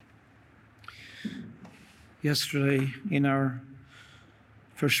Yesterday, in our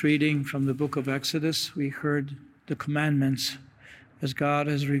first reading from the book of Exodus, we heard the commandments as God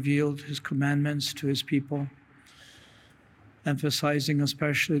has revealed his commandments to his people, emphasizing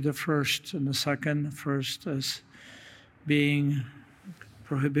especially the first and the second. First as being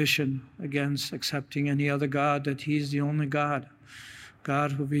prohibition against accepting any other God, that he's the only God.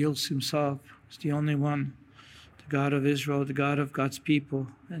 God who reveals himself is the only one, the God of Israel, the God of God's people,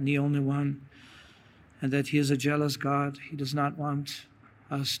 and the only one. And that he is a jealous God. He does not want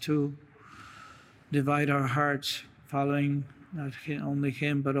us to divide our hearts, following not only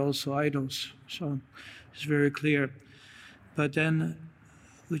him, but also idols. So it's very clear. But then,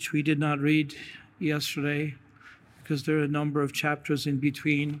 which we did not read yesterday, because there are a number of chapters in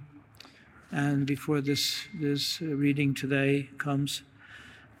between, and before this reading today comes,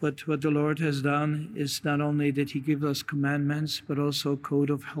 but what the Lord has done is not only that he gives us commandments, but also a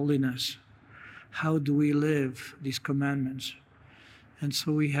code of holiness. How do we live these commandments? And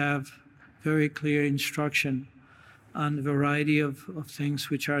so we have very clear instruction on a variety of things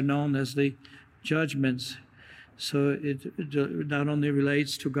which are known as the judgments. So it not only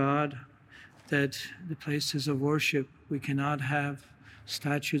relates to God, that the places of worship, we cannot have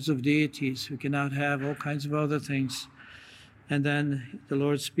statues of deities, we cannot have all kinds of other things. And then the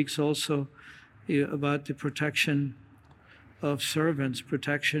Lord speaks also about the protection of servants,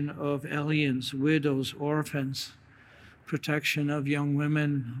 protection of aliens, widows, orphans, protection of young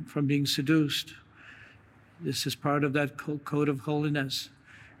women from being seduced. This is part of that code of holiness.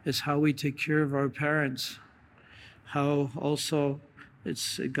 It's how we take care of our parents, how also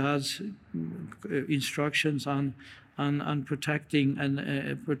it's God's instructions on protecting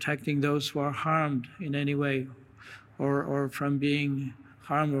and protecting those who are harmed in any way, or from being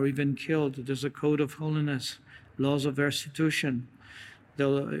harmed or even killed. There's a code of holiness. Laws of restitution. The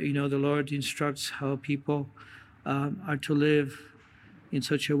Lord instructs how people are to live in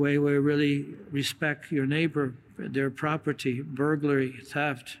such a way where you really respect your neighbor, their property, burglary,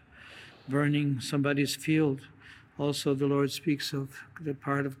 theft, burning somebody's field. Also, the Lord speaks of the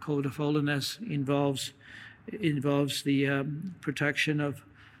part of code of holiness involves the protection of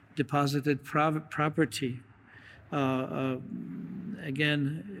deposited property.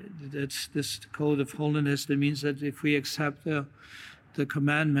 Again, that's this code of holiness. That means that if we accept the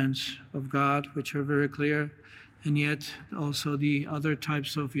commandments of God, which are very clear, and yet also the other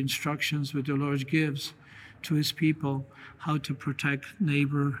types of instructions which the Lord gives to his people, how to protect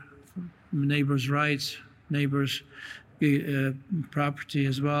neighbors' rights, neighbors' property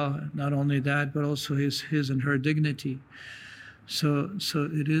as well. Not only that, but also his and her dignity. So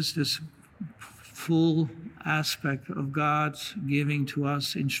it is this full aspect of God's giving to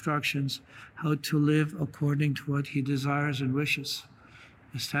us instructions how to live according to what he desires and wishes.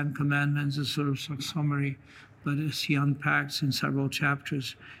 His 10 Commandments is sort of a summary, but as he unpacks in several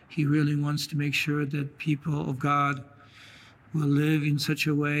chapters, he really wants to make sure that people of God will live in such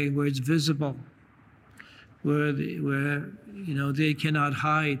a way where it's visible, where they cannot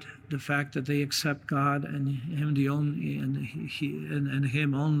hide the fact that they accept God and him the only, and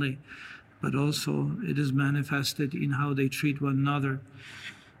him only. But also it is manifested in how they treat one another.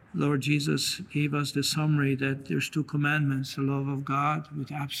 Lord Jesus gave us the summary that there's 2 commandments: the love of God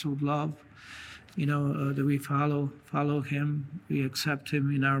with absolute love, that we follow him, we accept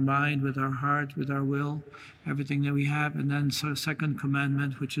him in our mind, with our heart, with our will, everything that we have. And then the second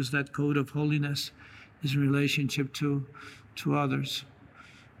commandment, which is that code of holiness, is in relationship to others,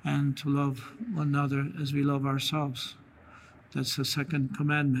 and to love one another as we love ourselves. That's the second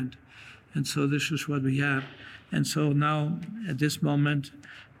commandment. And so this is what we have. And so now, at this moment,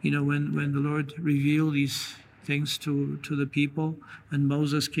 when the Lord revealed these things to the people, and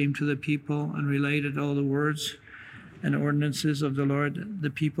Moses came to the people and related all the words and ordinances of the Lord, the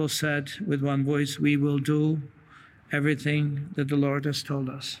people said with one voice, "We will do everything that the Lord has told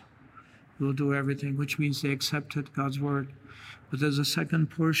us." We'll do everything, which means they accepted God's word. But there's a second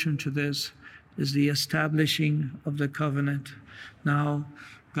portion to this, is the establishing of the covenant. Now,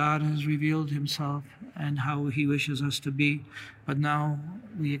 God has revealed himself and how he wishes us to be, but now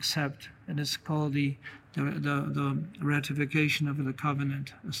we accept, and it's called the ratification of the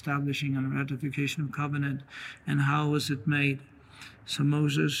covenant, establishing and ratification of covenant. And how was it made? So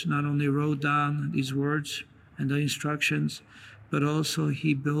Moses not only wrote down these words and the instructions, but also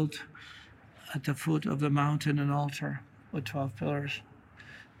he built at the foot of the mountain an altar with 12 pillars.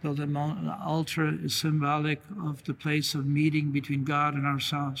 Built an altar is symbolic of the place of meeting between God and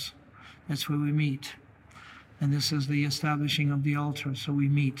ourselves. That's where we meet. And this is the establishing of the altar. So we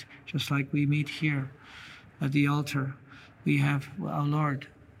meet, just like we meet here at the altar. We have our Lord,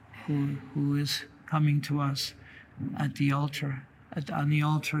 who is coming to us at the altar. On the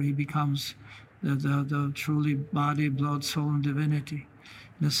altar, he becomes the truly body, blood, soul, and divinity.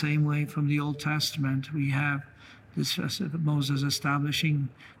 In the same way, from the Old Testament, we have this Moses establishing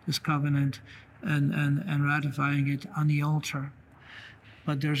this covenant and ratifying it on the altar.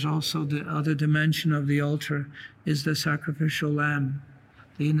 But there's also the other dimension of the altar is the sacrificial lamb,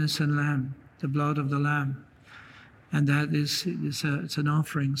 the innocent lamb, the blood of the lamb. And that it's an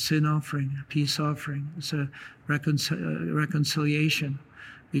offering, sin offering, a peace offering. It's a reconciliation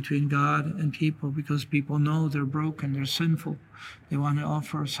between God and people, because people know they're broken, they're sinful. They want to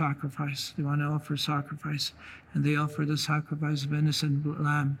offer a sacrifice. And they offer the sacrifice of innocent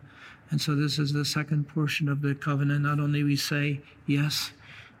lamb. And so this is the second portion of the covenant. Not only we say yes,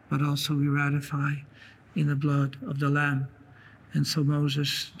 but also we ratify in the blood of the lamb. And so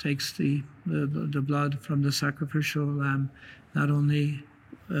Moses takes the blood from the sacrificial lamb, not only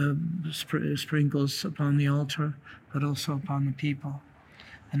sprinkles upon the altar, but also upon the people,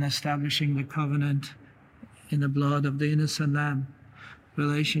 and establishing the covenant in the blood of the innocent lamb,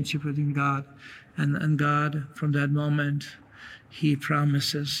 relationship with God. And God, from that moment, he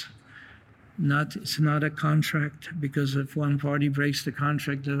promises. It's not a contract, because if one party breaks the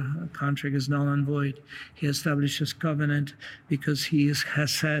contract is null and void. He establishes covenant because he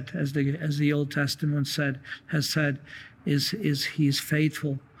has said, as the Old Testament has said, he is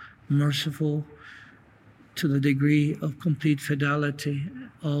faithful, merciful, to the degree of complete fidelity,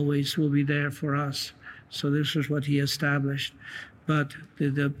 always will be there for us. So this is what he established. But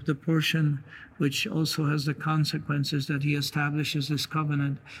the portion which also has the consequences that he establishes this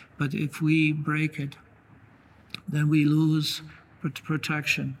covenant, but if we break it, then we lose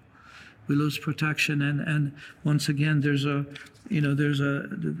protection. We lose protection, and once again, in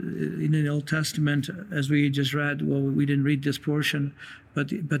the Old Testament, as we just read. Well, we didn't read this portion,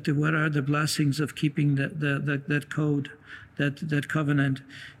 but what are the blessings of keeping that code, that covenant?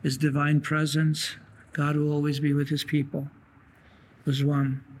 Is divine presence. God will always be with his people. There's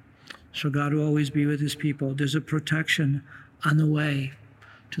one. So God will always be with his people. There's a protection on the way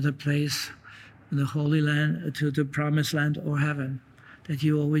to the place, the Holy Land, to the promised land or heaven, that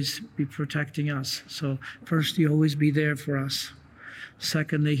you always be protecting us. So first, he always be there for us.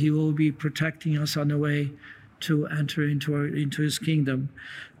 Secondly, he will be protecting us on the way to enter into his kingdom.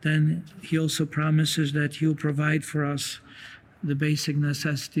 Then he also promises that he'll provide for us the basic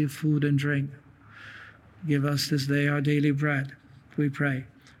necessity of food and drink. Give us this day our daily bread, we pray,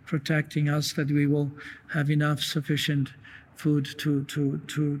 protecting us that we will have enough sufficient food to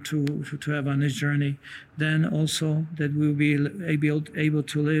have on this journey. Then also that we'll be able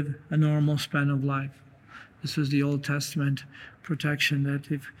to live a normal span of life. This is the Old Testament protection,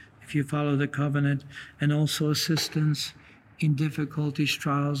 that if you follow the covenant, and also assistance in difficulties,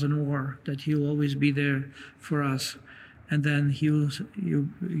 trials, and war, that he'll always be there for us. And then he'll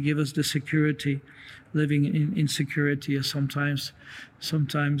give us the security, living in security. As sometimes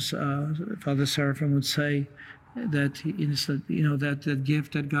Father Seraphim would say that that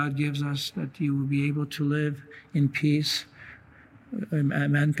gift that God gives us, that you will be able to live in peace.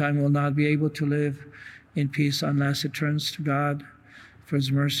 Mankind will not be able to live in peace unless it turns to God for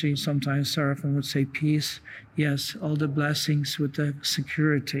his mercy. Sometimes Seraphim would say peace. Yes, all the blessings with the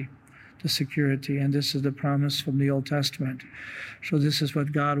security. And this is the promise from the Old Testament. So this is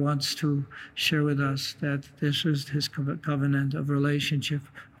what God wants to share with us, that this is his covenant of relationship,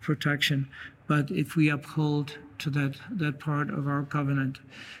 protection. But if we uphold to that part of our covenant,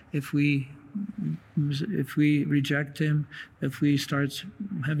 if we reject him, if we start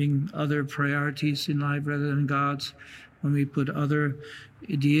having other priorities in life rather than God's, when we put other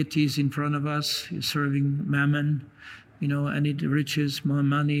deities in front of us, serving mammon, any riches, more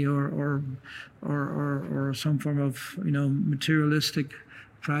money, or some form of materialistic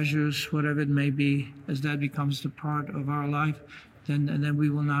pleasures, whatever it may be, as that becomes the part of our life, then we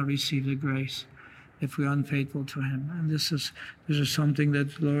will not receive the grace if we are unfaithful to him. And this is something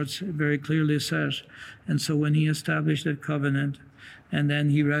that the Lord very clearly says. And so when he established that covenant, and then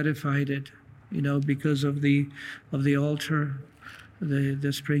he ratified it, because of the altar,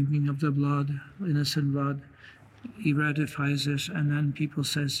 the sprinkling of the blood, innocent blood, he ratifies this, and then people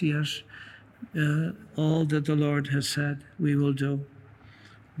says, yes, all that the Lord has said, we will do.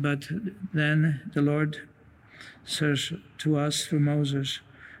 But then the Lord says to us through Moses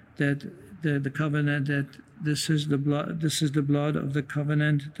that the covenant, that this is the blood of the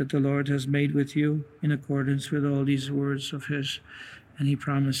covenant that the Lord has made with you in accordance with all these words of his, and he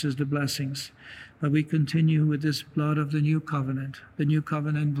promises the blessings. But we continue with this blood of the new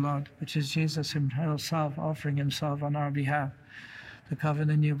covenant blood, which is Jesus himself offering himself on our behalf. the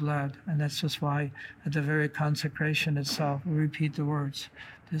covenant new blood. And that's just why at the very consecration itself, we repeat the words.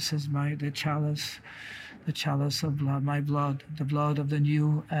 This is the chalice of blood, my blood, the blood of the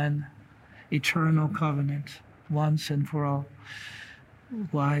new and eternal covenant, once and for all.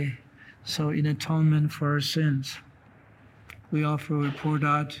 Why? So in atonement for our sins, we poured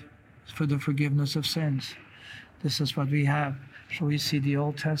out for the forgiveness of sins. This is what we have. So we see the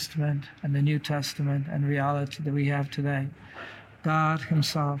Old Testament and the New Testament and reality that we have today. God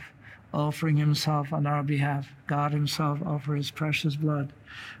himself offering himself on our behalf. God himself offer his precious blood.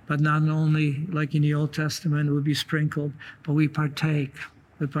 But not only, like in the Old Testament, it would be sprinkled, but we partake.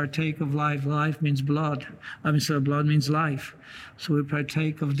 We partake of life. Life means blood. Blood means life. So we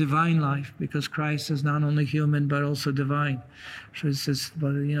partake of divine life because Christ is not only human but also divine. So it's just,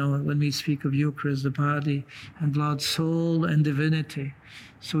 when we speak of Eucharist, the body and blood, soul and divinity.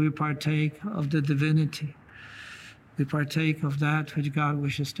 So we partake of the divinity. We partake of that which God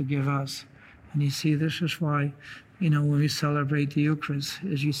wishes to give us. And you see, this is why, when we celebrate the Eucharist,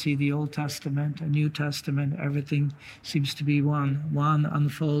 as you see the Old Testament and New Testament, everything seems to be one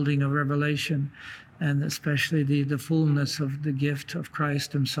unfolding of revelation, and especially the fullness of the gift of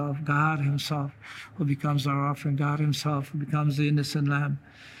Christ himself, God himself, who becomes our offering, God himself, who becomes the innocent lamb,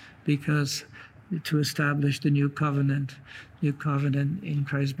 because to establish the new covenant in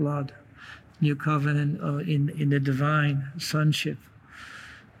Christ's blood, new covenant in the divine sonship,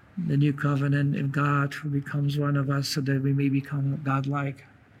 the new covenant in God who becomes one of us so that we may become godlike.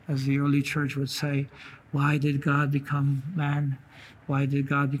 As the early church would say, why did God become man? Why did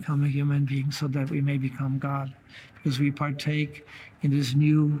God become a human being? So that we may become God. Because we partake in this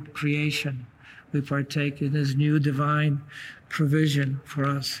new creation. We partake in this new divine provision for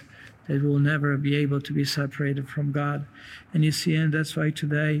us that we'll never be able to be separated from God. And you see, and that's why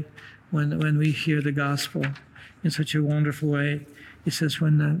today, when we hear the gospel in such a wonderful way, it says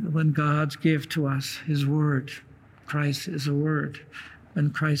when God's gift to us, his word, Christ is a word.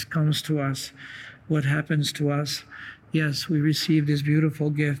 When Christ comes to us, what happens to us? Yes, we receive this beautiful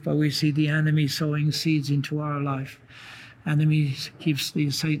gift, but we see the enemy sowing seeds into our life.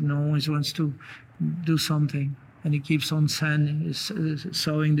 Satan always wants to do something, and he keeps on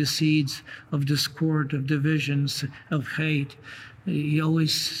sowing the seeds of discord, of divisions, of hate. He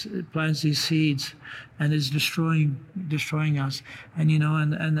always plants these seeds and is destroying us. And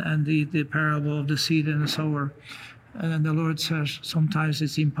the parable of the seed and the sower. And the Lord says sometimes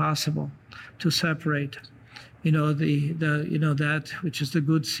it's impossible to separate, that which is the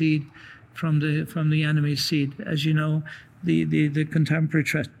good seed from the enemy seed. As you know, the contemporary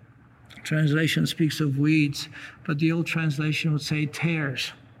translation speaks of weeds, but the old translation would say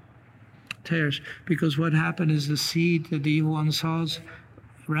tares. Because what happened is the seed that the evil one sows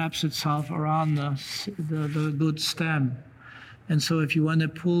wraps itself around the good stem. And so if you want to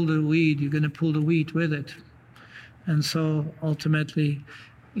pull the weed, you're going to pull the wheat with it. And so ultimately,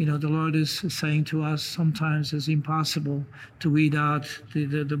 the Lord is saying to us, sometimes it's impossible to weed out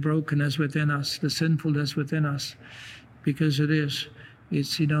the brokenness within us, the sinfulness within us, because it is.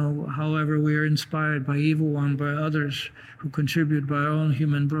 It's, however we are inspired by evil one, by others who contribute by our own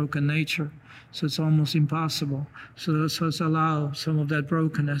human broken nature. So it's almost impossible. So let's allow some of that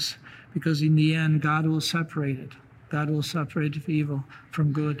brokenness, because in the end, God will separate it. God will separate evil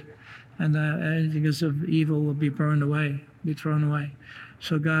from good. And anything is of evil will be burned away, be thrown away.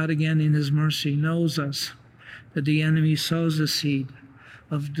 So God, again, in his mercy, knows us, that the enemy sows the seed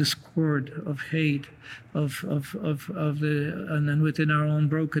of discord, of hate, and then within our own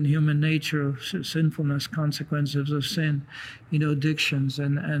broken human nature of sinfulness, consequences of sin, addictions,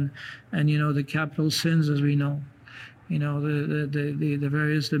 and the capital sins, as we know, the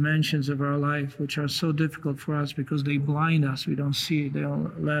various dimensions of our life, which are so difficult for us because they blind us. We don't see, they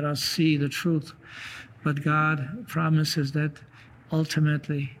don't let us see the truth. But God promises that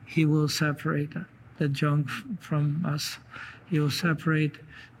ultimately he will separate the junk from us. He will separate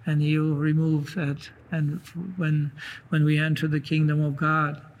and he will remove that. And when we enter the kingdom of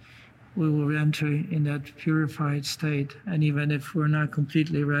God, we will enter in that purified state. And even if we're not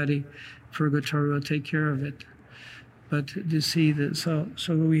completely ready, purgatory will take care of it. But you see that, so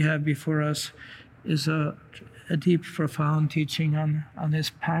what we have before us is a deep, profound teaching on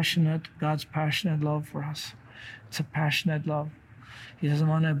God's passionate love for us. It's a passionate love. He doesn't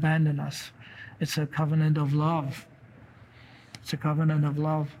want to abandon us. It's a covenant of love. It's a covenant of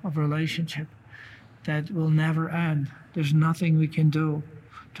love, of relationship that will never end. There's nothing we can do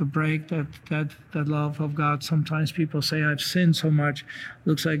to break that love of God. Sometimes people say, I've sinned so much,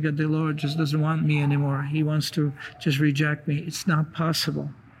 looks like that the Lord just doesn't want me anymore. He wants to just reject me. It's not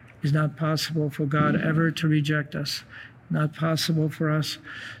possible. It's not possible for God ever to reject us. not possible for us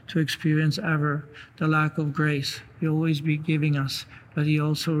to experience ever the lack of grace. He'll always be giving us, but He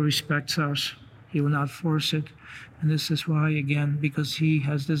also respects us. He will not force it. And this is why, again, because He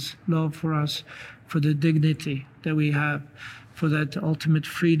has this love for us, for the dignity that we have, for that ultimate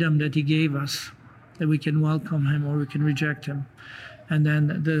freedom that He gave us, that we can welcome Him or we can reject Him.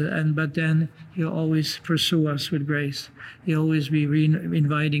 But then He'll always pursue us with grace. He'll always be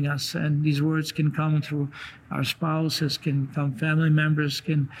inviting us, and these words can come through our spouses, can come family members,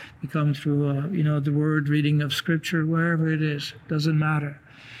 can come through the word reading of Scripture, wherever it is, doesn't matter.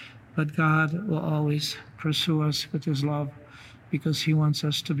 But God will always pursue us with His love, because He wants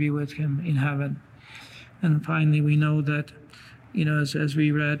us to be with Him in heaven. And finally, we know that, as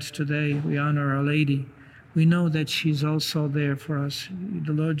we read today, we honor Our Lady. We know that she's also there for us.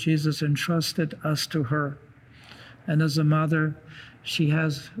 The Lord Jesus entrusted us to her. And as a mother, she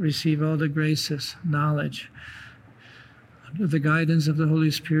has received all the graces, knowledge. Under the guidance of the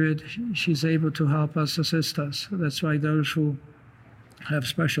Holy Spirit, she's able to help us, assist us. That's why those who have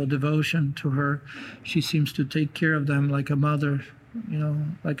special devotion to her, she seems to take care of them like a mother,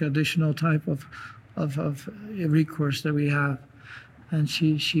 like additional type of recourse that we have. And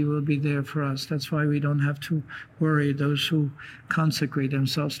she will be there for us. That's why we don't have to worry, those who consecrate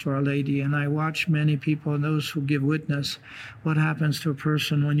themselves to Our Lady. And I watch many people, and those who give witness, what happens to a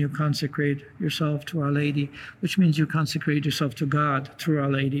person when you consecrate yourself to Our Lady, which means you consecrate yourself to God through Our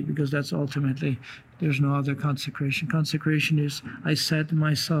Lady, because that's ultimately, there's no other consecration. Consecration is, I set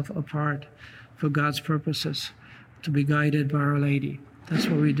myself apart for God's purposes, to be guided by Our Lady. That's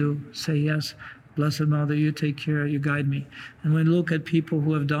what we do. Say, yes, Blessed Mother, you take care, you guide me. And when we look at people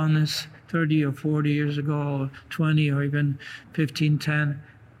who have done this 30 or 40 years ago, or 20 or even 15, 10,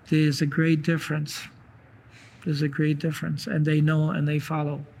 there's a great difference. There's a great difference. And they know and they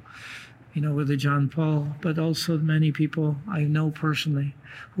follow, with the John Paul, but also many people I know personally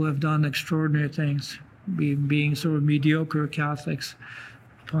who have done extraordinary things, being sort of mediocre Catholics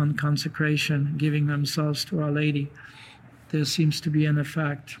upon consecration, giving themselves to Our Lady. There seems to be an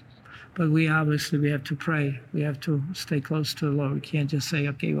effect. But we have to pray. We have to stay close to the Lord. We can't just say,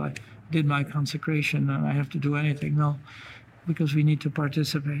 okay, well, I did my consecration and I have to do anything. No, because we need to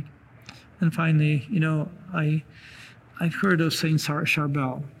participate. And finally, I've heard of Saint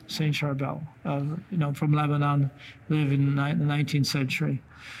Charbel. Saint Charbel, from Lebanon, lived in the 19th century,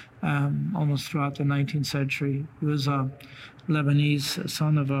 almost throughout the 19th century. He was a Lebanese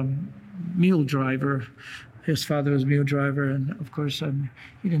son of a mule driver. His father was a mule driver, and of course,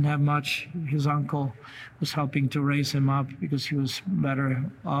 he didn't have much. His uncle was helping to raise him up because he was better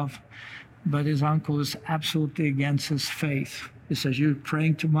off. But his uncle was absolutely against his faith. He says, "You're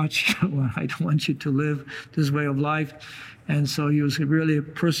praying too much. Well, I don't want you to live this way of life." And so he was really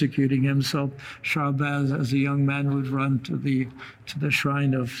persecuting him. So Charbel, as a young man, would run to the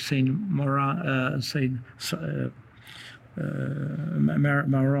shrine of Saint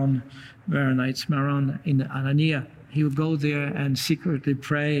Maronites, Maron in Anania. He would go there and secretly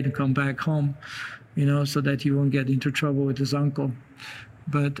pray and come back home, so that he won't get into trouble with his uncle.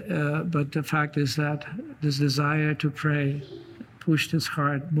 But the fact is that this desire to pray pushed his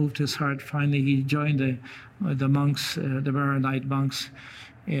heart, moved his heart. Finally, he joined the monks, the Maronite monks,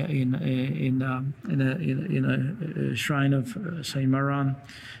 in a shrine of Saint Maron,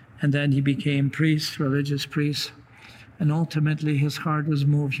 and then he became religious priest. And ultimately, his heart was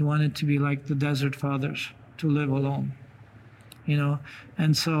moved. He wanted to be like the Desert Fathers, to live alone,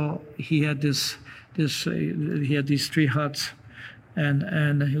 And so he had he had these 3 huts,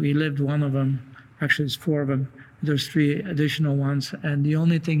 and he lived one of them. Actually, it's 4 of them. There's 3 additional ones, and the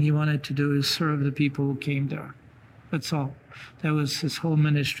only thing he wanted to do is serve the people who came there. That's all. That was his whole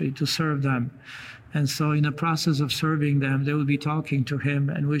ministry, to serve them. And so in the process of serving them, they would be talking to him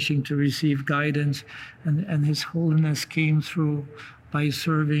and wishing to receive guidance. And His Holiness came through by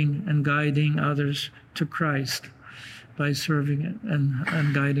serving and guiding others to Christ, by serving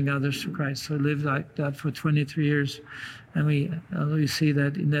and guiding others to Christ. So he lived like that for 23 years. And we see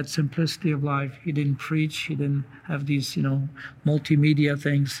that in that simplicity of life, he didn't preach, he didn't have these, multimedia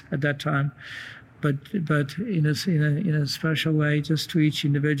things at that time. But in a special way, just to each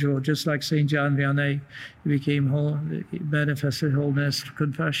individual, just like Saint John Vianney, he became he manifested holiness through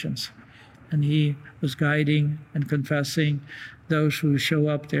confessions, and he was guiding and confessing those who show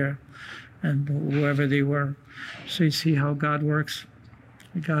up there, and whoever they were. So you see how God works.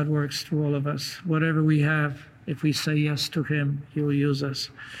 God works through all of us. Whatever we have, if we say yes to Him, He will use us.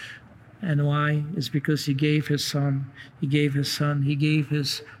 And why? It's because He gave His Son. He gave His Son. He gave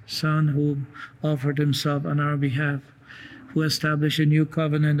His Son who offered Himself on our behalf, who established a new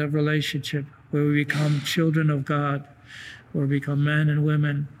covenant of relationship where we become children of God. who become men and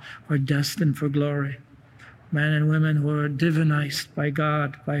women who are destined for glory. Men and women who are divinized by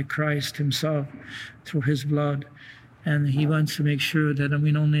God, by Christ himself, through his blood. And he wants to make sure that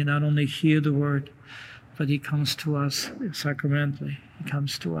we not only hear the word, but he comes to us sacramentally. He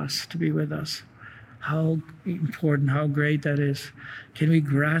comes to us to be with us. How important, how great that is. Can we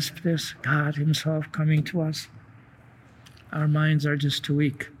grasp this? God himself coming to us. Our minds are just too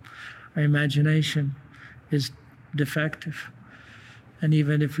weak. Our imagination is defective. And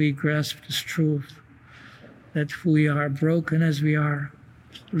even if we grasp this truth, that we are broken as we are,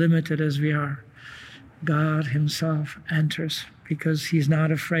 limited as we are, God himself enters because he's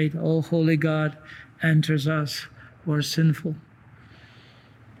not afraid. Oh, holy God enters us who are sinful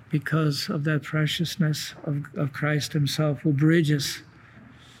because of that preciousness of Christ himself, who bridges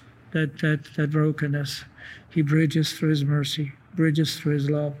that brokenness. He bridges through his mercy, bridges through his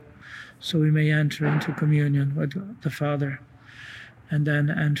love, so we may enter into communion with the Father and then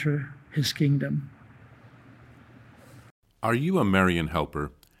enter his kingdom. Are you a Marian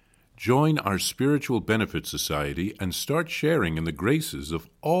helper? Join our Spiritual Benefit Society and start sharing in the graces of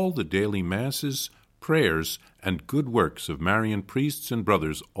all the daily masses, prayers, and good works of Marian priests and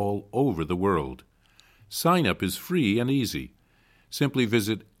brothers all over the world. Sign up is free and easy. Simply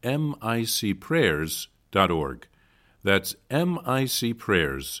visit micprayers.org. That's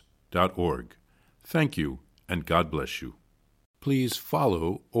micprayers.org. Thank you, and God bless you. Please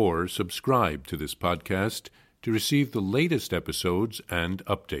follow or subscribe to this podcast to receive the latest episodes and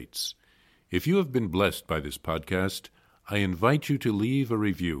updates. If you have been blessed by this podcast, I invite you to leave a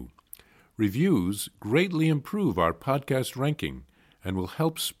review. Reviews greatly improve our podcast ranking and will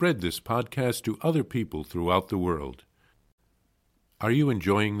help spread this podcast to other people throughout the world. Are you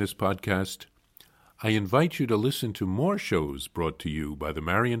enjoying this podcast? I invite you to listen to more shows brought to you by the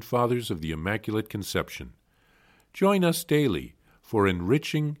Marian Fathers of the Immaculate Conception. Join us daily for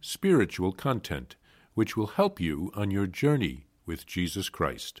enriching spiritual content, which will help you on your journey with Jesus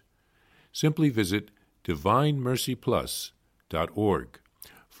Christ. Simply visit DivineMercyPlus.org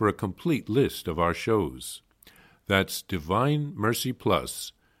for a complete list of our shows. That's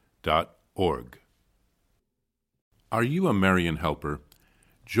DivineMercyPlus.org. Are you a Marian helper?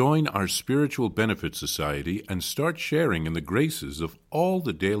 Join our Spiritual Benefit Society and start sharing in the graces of all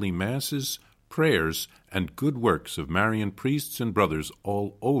the daily masses, prayers, and good works of Marian priests and brothers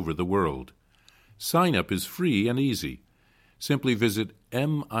all over the world. Sign up is free and easy. Simply visit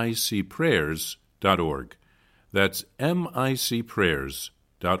micprayers.org. That's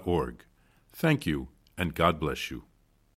micprayers.org. Thank you, and God bless you.